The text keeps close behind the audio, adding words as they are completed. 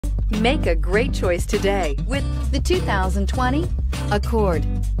Make a great choice today with the 2020 Accord.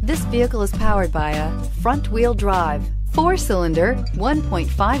 This vehicle is powered by a front-wheel drive, 4-cylinder,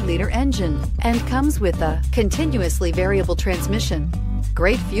 1.5-liter engine, and comes with a continuously variable transmission.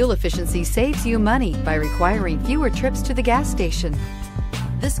 Great fuel efficiency saves you money by requiring fewer trips to the gas station.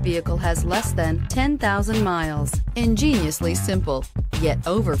 This vehicle has less than 10,000 miles. Ingeniously simple, yet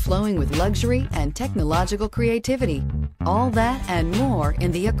overflowing with luxury and technological creativity. All that and more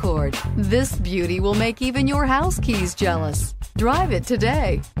in the Accord. This beauty will make even your house keys jealous. Drive it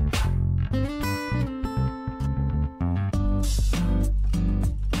today.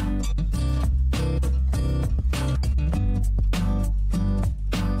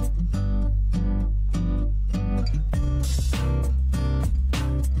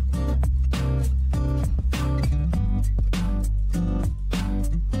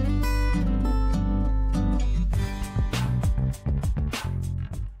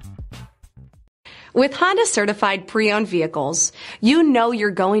 With Honda certified pre-owned vehicles, you know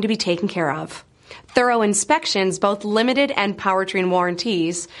you're going to be taken care of. Thorough inspections, both limited and powertrain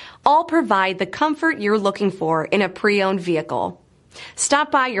warranties, all provide the comfort you're looking for in a pre-owned vehicle.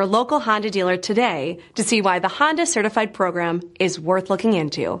 Stop by your local Honda dealer today to see why the Honda certified program is worth looking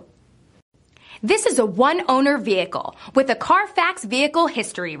into. This is a one-owner vehicle with a CARFAX Vehicle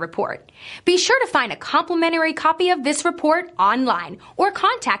History Report. Be sure to find a complimentary copy of this report online or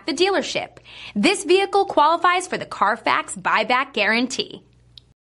contact the dealership. This vehicle qualifies for the CARFAX Buyback Guarantee.